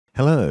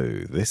Hello,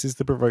 this is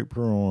the Provoked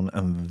Prawn,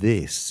 and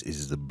this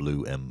is the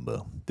Blue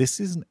Ember. This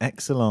is an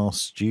XLR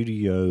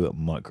studio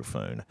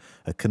microphone,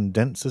 a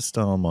condenser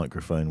style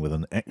microphone with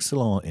an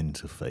XLR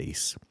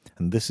interface,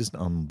 and this is an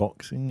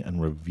unboxing and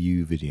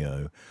review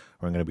video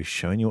where I'm going to be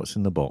showing you what's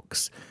in the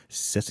box,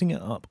 setting it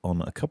up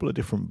on a couple of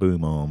different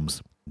boom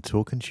arms, and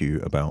talking to you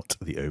about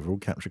the overall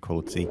capture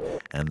quality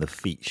and the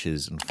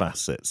features and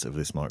facets of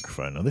this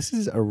microphone. Now, this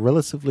is a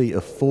relatively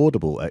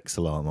affordable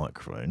XLR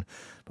microphone,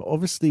 but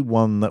obviously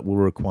one that will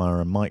require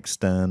a mic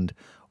stand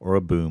or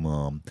a boom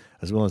arm,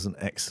 as well as an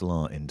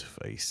XLR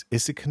interface.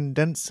 It's a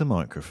condenser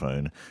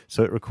microphone,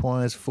 so it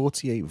requires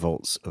 48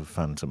 volts of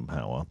phantom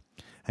power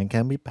and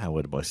can be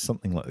powered by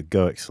something like the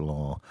Go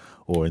XLR,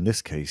 or in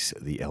this case,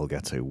 the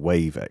Elgato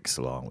Wave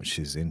XLR, which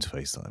is the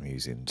interface that I'm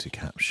using to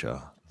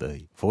capture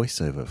the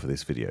voiceover for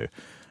this video.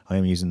 I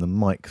am using the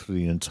mic for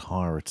the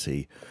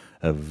entirety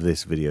of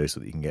this video so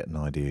that you can get an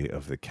idea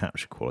of the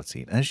capture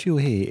quality. And as you'll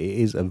hear, it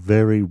is a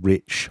very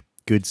rich,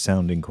 good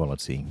sounding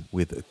quality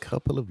with a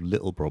couple of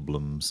little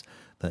problems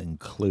that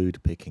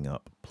include picking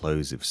up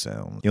plosive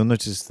sound. You'll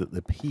notice that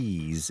the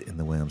P's in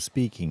the way I'm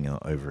speaking are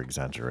over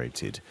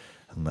exaggerated,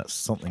 and that's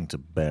something to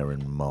bear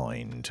in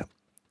mind.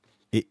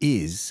 It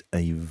is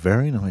a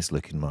very nice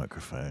looking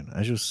microphone.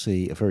 As you'll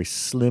see, a very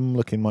slim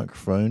looking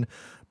microphone,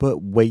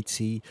 but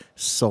weighty,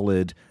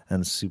 solid,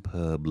 and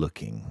superb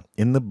looking.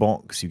 In the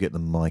box, you get the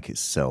mic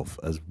itself,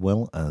 as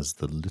well as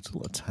the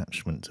little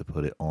attachment to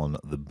put it on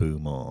the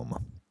boom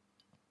arm.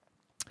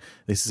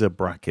 This is a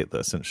bracket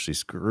that essentially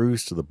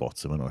screws to the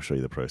bottom, and I'll show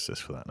you the process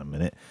for that in a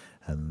minute,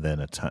 and then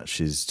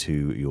attaches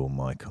to your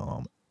mic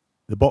arm.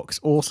 The box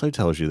also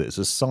tells you that it's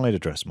a side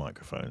address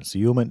microphone, so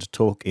you're meant to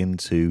talk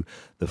into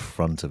the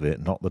front of it,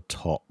 not the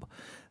top.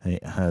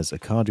 It has a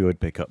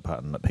cardioid pickup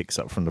pattern that picks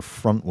up from the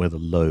front where the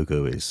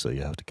logo is, so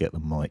you have to get the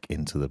mic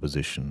into the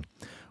position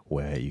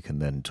where you can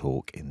then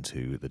talk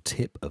into the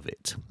tip of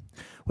it.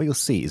 What you'll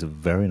see is a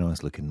very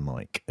nice looking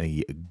mic,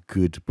 a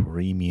good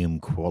premium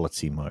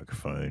quality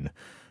microphone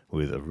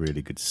with a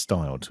really good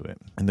style to it.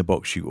 In the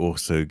box, you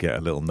also get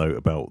a little note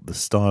about the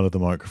style of the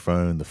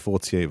microphone, the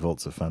 48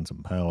 volts of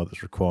phantom power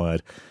that's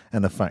required,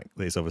 and the fact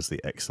that it's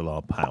obviously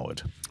XLR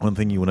powered. One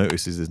thing you will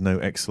notice is there's no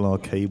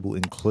XLR cable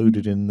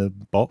included in the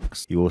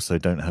box. You also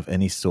don't have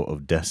any sort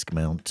of desk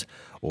mount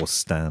or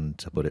stand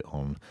to put it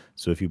on.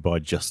 So if you buy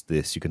just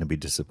this, you're going to be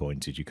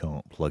disappointed. You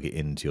can't plug it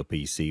into your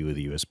PC with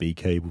a USB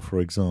cable, for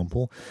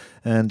example.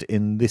 And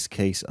in this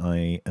case,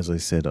 as I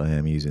said, I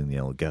am using the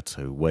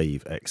Elgato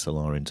Wave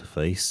XLR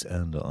interface,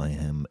 and I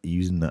am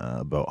using that at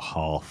about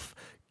half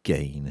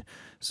gain,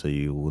 so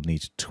you will need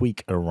to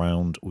tweak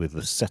around with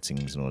the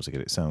settings in order to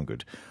get it sound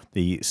good.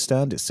 The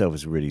stand itself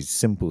is a really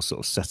simple sort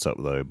of setup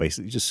though.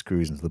 Basically just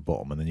screws into the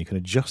bottom, and then you can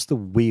adjust the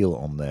wheel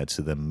on there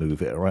to then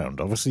move it around.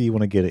 Obviously you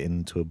want to get it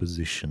into a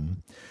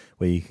position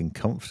where you can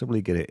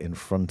comfortably get it in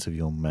front of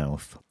your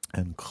mouth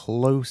and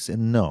close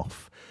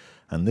enough.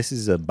 And this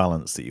is a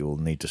balance that you'll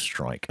need to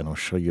strike, and I'll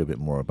show you a bit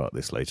more about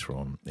this later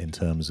on in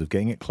terms of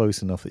getting it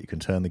close enough that you can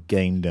turn the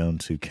gain down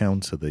to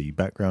counter the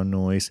background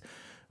noise,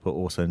 but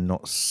also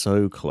not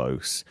so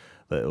close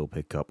that it'll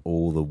pick up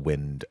all the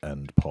wind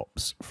and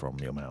pops from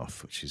your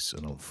mouth, which is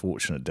an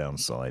unfortunate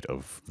downside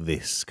of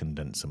this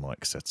condenser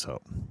mic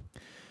setup.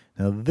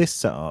 Now, this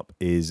setup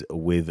is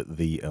with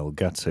the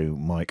Elgato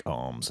mic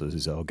arm. So this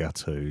is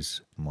Elgato's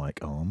mic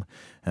arm,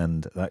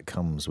 and that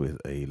comes with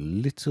a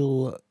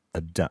little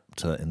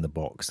adapter in the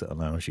box that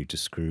allows you to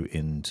screw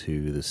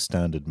into the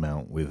standard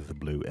mount with the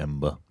Blue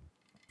Ember,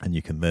 and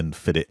you can then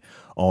fit it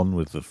on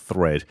with the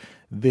thread.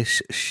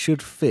 This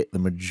should fit the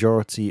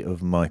majority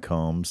of mic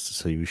arms,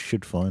 so you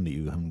should find that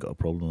you haven't got a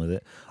problem with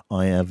it.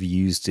 I have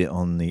used it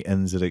on the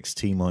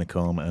NZXT mic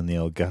arm and the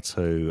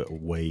Elgato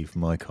Wave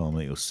mic arm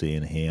that you'll see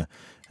in here,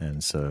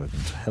 and so I can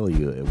tell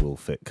you that it will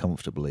fit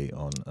comfortably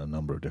on a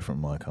number of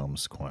different mic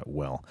arms quite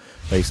well.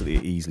 Basically,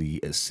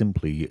 it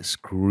simply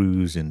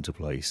screws into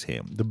place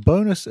here. The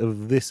bonus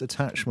of this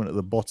attachment at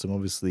the bottom,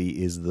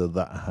 obviously, is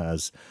that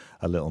has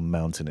a little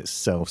mount in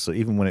itself, so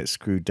even when it's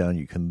screwed down,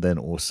 you can then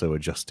also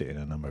adjust it in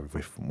a number of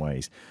different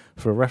ways.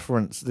 For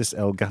reference, this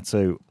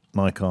Elgato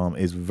mic arm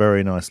is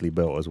very nicely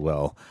built as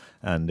well,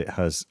 and it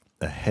has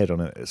a head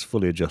on it that's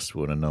fully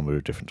adjustable in a number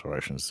of different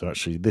directions. So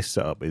actually this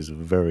setup is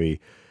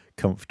very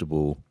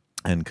comfortable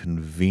and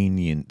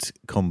convenient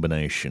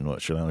combination,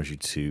 which allows you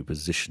to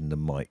position the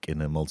mic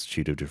in a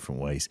multitude of different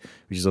ways,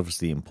 which is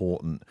obviously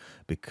important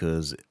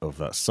because of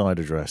that side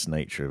address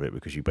nature of it,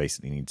 because you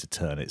basically need to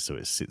turn it so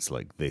it sits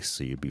like this,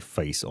 so you'd be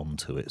face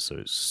onto it. So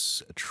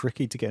it's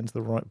tricky to get into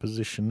the right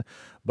position,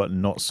 but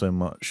not so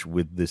much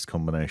with this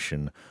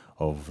combination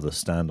of the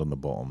stand on the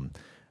bottom,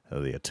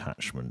 the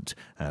attachment,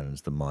 and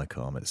the mic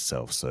arm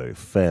itself. So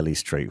fairly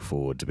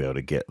straightforward to be able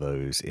to get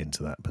those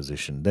into that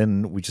position.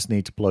 Then we just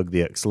need to plug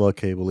the XLR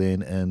cable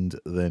in and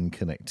then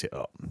connect it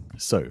up.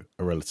 So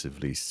a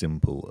relatively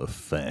simple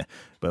affair,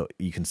 but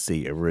you can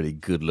see a really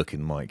good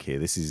looking mic here.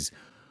 This is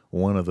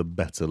one of the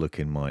better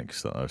looking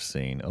mics that I've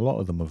seen. A lot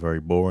of them are very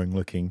boring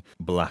looking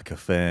black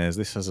affairs.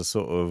 This has a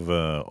sort of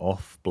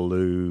off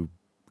blue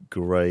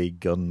grey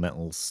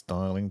gunmetal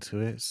styling to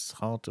it. It's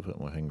hard to put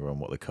my finger on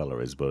what the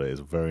colour is, but it is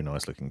a very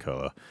nice looking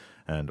colour,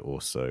 and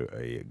also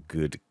a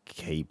good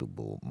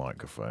capable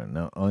microphone.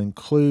 Now, I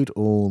include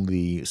all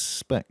the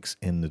specs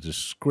in the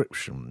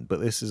description, but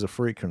this is a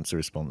frequency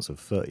response of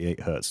 38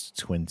 Hz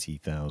to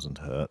 20,000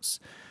 Hz,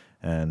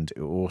 and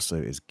it also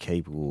is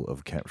capable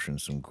of capturing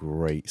some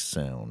great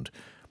sound.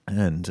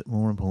 And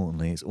more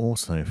importantly, it's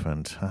also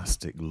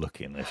fantastic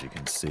looking, as you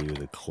can see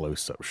with a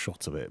close-up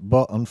shot of it.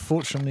 But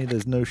unfortunately,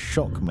 there's no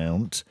shock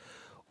mount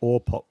or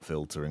pop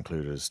filter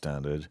included as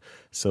standard.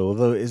 So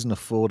although it is an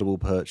affordable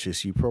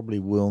purchase, you probably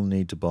will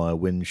need to buy a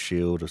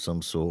windshield of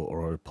some sort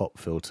or a pop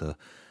filter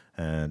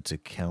to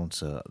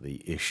counter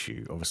the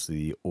issue.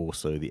 Obviously,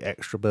 also the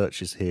extra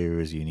purchase here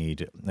is you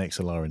need an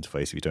XLR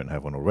interface if you don't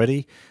have one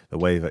already, the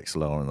Wave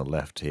XLR on the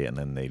left here, and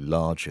then the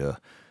larger,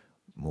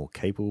 more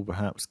capable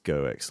perhaps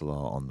Go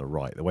XLR on the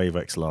right. The Wave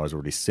XLR is a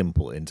really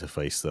simple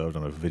interface though. I've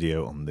done a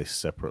video on this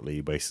separately.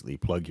 You basically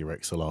plug your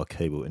XLR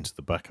cable into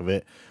the back of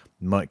it,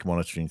 mic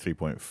monitoring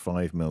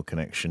 3.5mm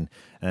connection,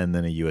 and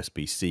then a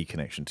USB-C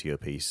connection to your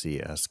PC.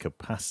 It has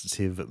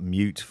capacitive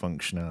mute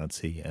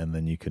functionality, and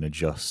then you can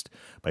adjust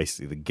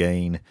basically the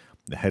gain,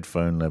 the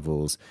headphone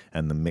levels,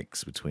 and the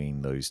mix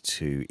between those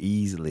two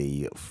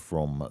easily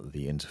from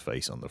the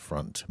interface on the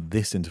front.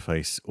 This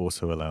interface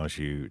also allows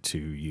you to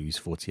use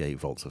 48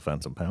 volts of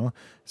phantom power,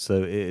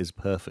 so it is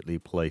perfectly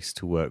placed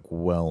to work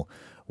well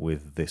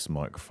with this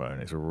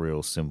microphone. It's a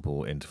real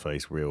simple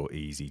interface, real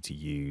easy to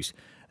use,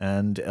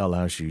 and it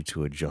allows you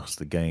to adjust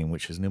the gain,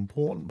 which is an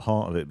important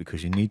part of it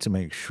because you need to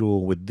make sure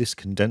with this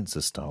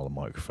condenser style of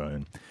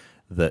microphone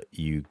that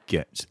you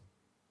get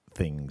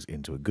things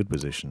into a good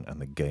position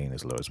and the gain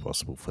as low as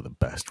possible for the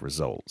best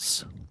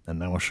results. And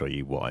now I'll show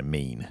you what I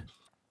mean.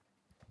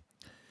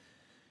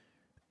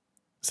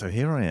 So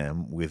here I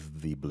am with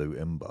the Blue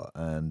Ember,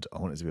 and I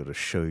wanted to be able to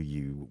show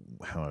you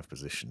how I've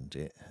positioned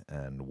it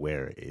and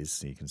where it is.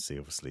 So you can see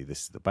obviously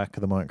this is the back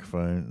of the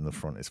microphone and the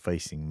front is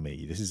facing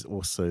me. This is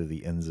also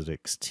the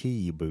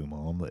NZXT boom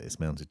arm that it's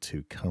mounted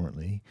to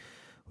currently,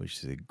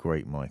 which is a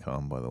great mic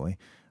arm by the way.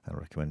 I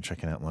recommend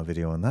checking out my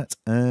video on that,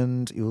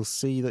 and you'll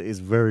see that it's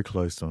very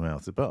close to my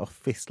mouth. It's about a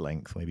fist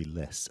length, maybe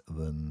less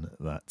than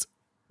that,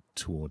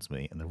 towards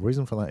me. And the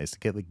reason for that is to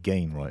get the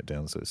gain right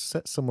down. So it's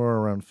set somewhere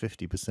around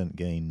 50%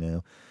 gain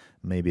now,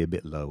 maybe a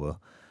bit lower.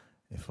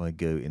 If I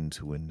go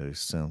into Windows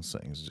sound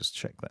settings, just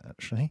check that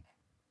actually.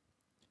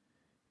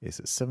 It's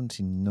at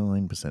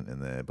 79% in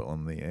there, but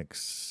on the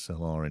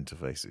XLR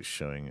interface it's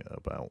showing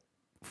about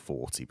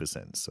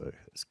 40%, so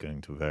it's going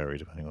to vary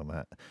depending on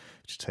that.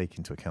 Just take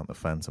into account the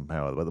phantom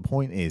power. But the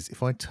point is,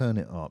 if I turn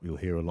it up, you'll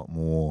hear a lot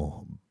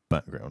more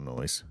background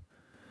noise.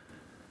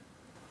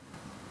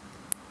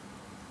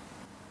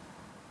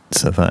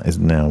 So that is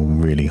now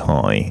really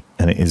high,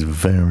 and it is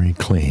very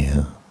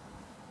clear.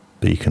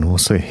 But you can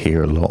also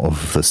hear a lot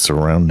of the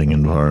surrounding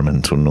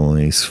environmental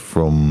noise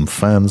from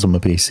fans on my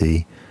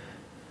PC,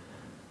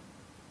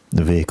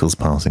 the vehicles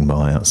passing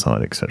by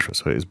outside, etc.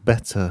 So it's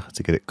better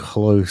to get it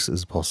close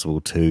as possible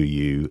to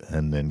you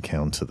and then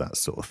counter that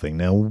sort of thing.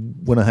 Now,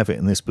 when I have it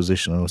in this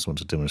position, I also want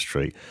to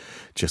demonstrate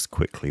just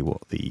quickly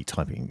what the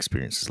typing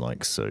experience is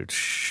like. So to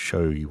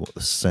show you what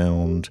the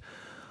sound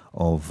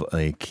of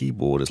a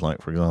keyboard is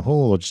like, for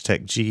example,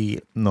 Logitech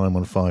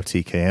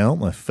G915TKL,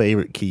 my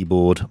favorite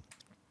keyboard.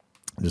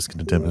 I'm just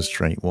going to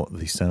demonstrate what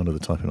the sound of the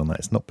typing on that.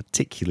 It's not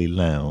particularly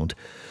loud,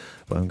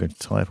 but I'm going to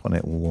type on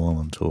it while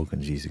I'm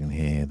talking, so you can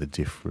hear the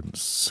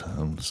difference,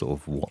 sort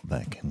of what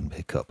that can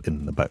pick up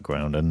in the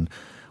background. And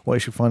what you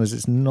should find is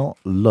it's not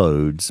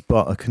loads,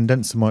 but a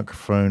condenser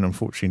microphone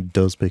unfortunately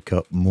does pick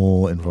up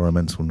more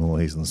environmental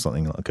noise than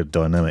something like a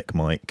dynamic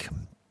mic,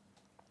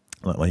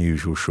 like my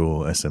usual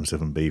Shure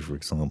SM7B, for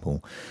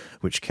example,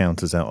 which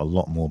counters out a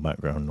lot more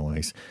background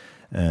noise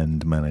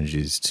and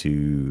manages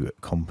to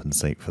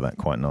compensate for that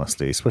quite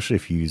nicely, especially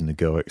if you're using the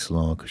Go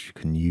XLR, because you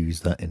can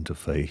use that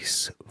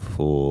interface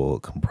for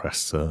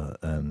compressor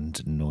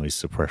and noise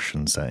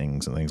suppression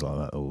settings and things like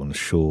that. Or on the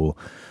Shure,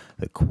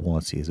 the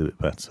quality is a bit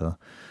better,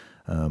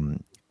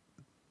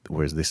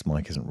 whereas this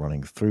mic isn't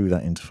running through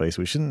that interface,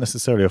 which isn't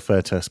necessarily a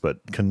fair test,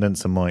 but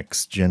condenser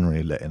mics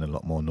generally let in a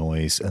lot more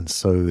noise. And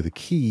so the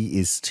key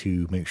is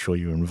to make sure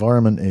your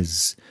environment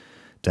is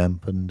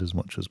dampened as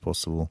much as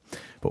possible,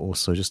 but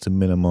also just to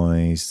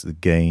minimize the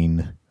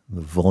gain,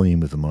 the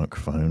volume of the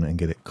microphone, and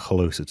get it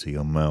closer to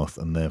your mouth,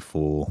 and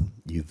therefore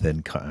you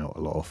then cut out a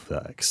lot of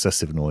that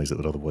excessive noise that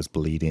would otherwise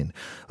bleed in.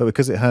 But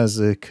because it has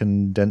a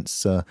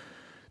condenser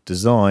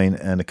design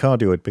and a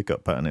cardioid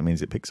pickup pattern, it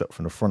means it picks up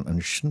from the front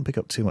and shouldn't pick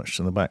up too much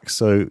from the back.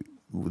 So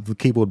with the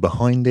keyboard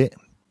behind it,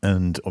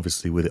 and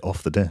obviously with it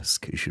off the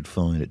desk, you should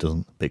find it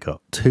doesn't pick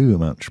up too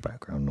much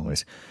background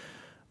noise.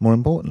 More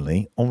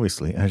importantly,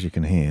 obviously, as you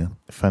can hear,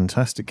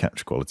 fantastic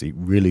capture quality,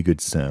 really good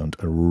sound,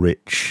 a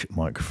rich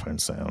microphone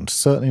sound.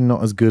 Certainly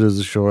not as good as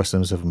the Shure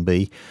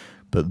SM7B,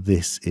 but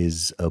this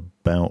is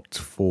about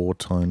 4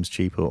 times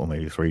cheaper, or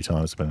maybe 3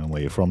 times, depending on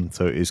where you're from.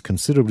 So it is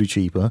considerably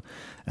cheaper,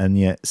 and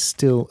yet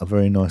still a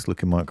very nice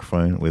looking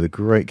microphone with a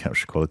great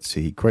capture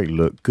quality, great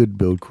look, good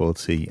build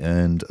quality,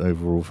 and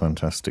overall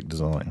fantastic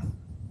design.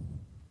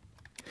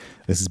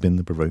 This has been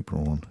the Provoked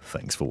Prawn.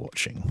 Thanks for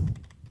watching.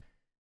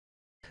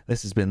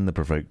 This has been the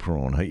Provoked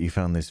Prawn. Hope you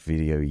found this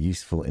video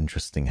useful,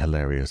 interesting,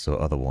 hilarious, or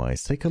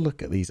otherwise. Take a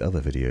look at these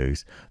other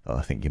videos that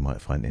I think you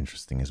might find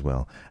interesting as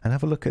well. And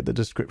have a look at the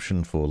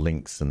description for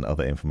links and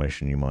other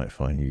information you might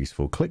find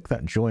useful. Click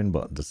that join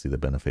button to see the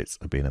benefits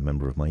of being a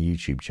member of my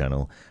YouTube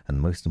channel. And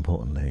most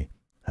importantly,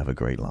 have a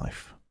great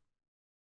life.